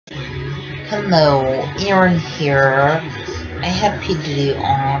Hello, Aaron here. I happy to do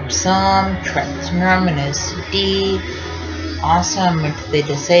awesome transform and OCD, awesome mentally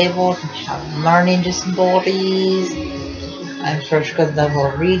disabled and have learning disabilities. I'm first grade level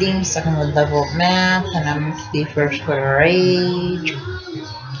of reading, second grade level of math, and I'm the first grade age.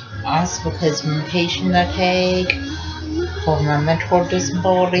 Also because I'm a patient I take for my mental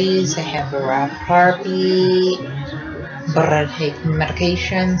disabilities, I have a rapid heartbeat. But I take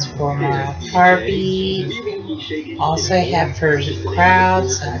medications for my heartbeat. Also, I have for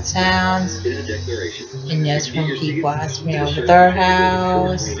crowds, sad sounds, and yes, when people ask me over their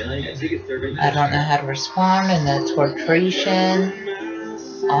house, I don't know how to respond, and that's torturation.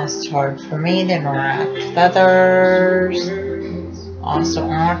 Also, it's hard for me to interact with others. Also,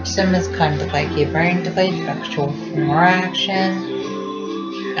 autism is kind of like a brain delayed sexual interaction.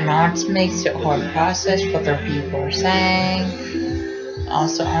 And autism makes it hard to process what other people are saying.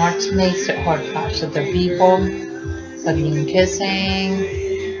 Also, autism makes it hard to process other people, hugging and kissing.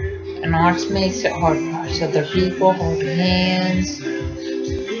 And autism makes it hard to process other people, holding hands.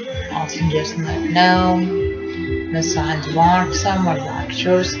 Also, just let know the signs of autism are lack of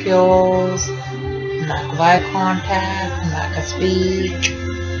social skills, lack of eye contact, lack of speech,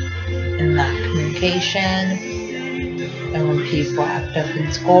 and lack of communication. And when people act up in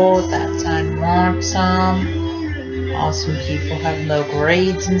school, that's sign of autism. Also, when people have low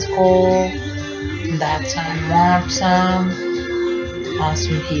grades in school, that's sign of autism.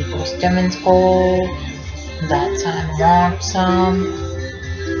 Also, when people stim in school, that's sign of autism.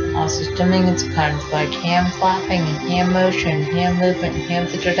 Also, stimming is kind of like hand clapping and hand motion, hand movement, and hand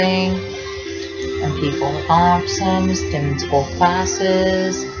fidgeting. And people with autism stim in school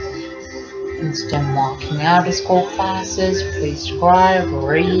classes. Instead of walking out of school classes, please subscribe,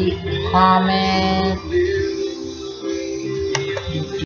 rate, comment.